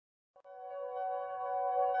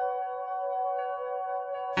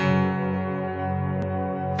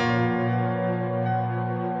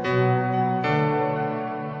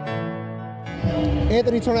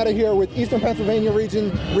Anthony Tornetta here with Eastern Pennsylvania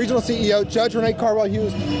Regional CEO, Judge Renee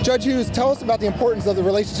Cardwell-Hughes. Judge Hughes, tell us about the importance of the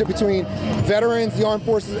relationship between veterans, the armed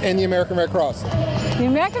forces, and the American Red Cross. The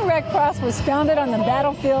American Red Cross was founded on the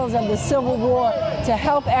battlefields of the Civil War to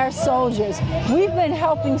help our soldiers. We've been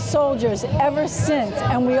helping soldiers ever since,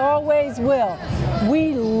 and we always will.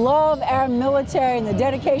 We love our military and the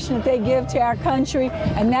dedication that they give to our country,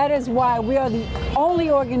 and that is why we are the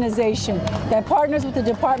only organization that partners with the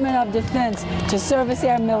Department of Defense to service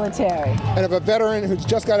our military. And if a veteran who's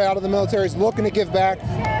just got out of the military is looking to give back,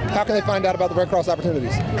 how can they find out about the Red Cross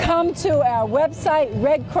opportunities? Come to our website,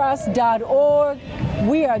 redcross.org.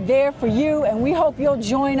 We are there for you, and we hope you'll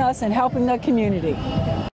join us in helping the community.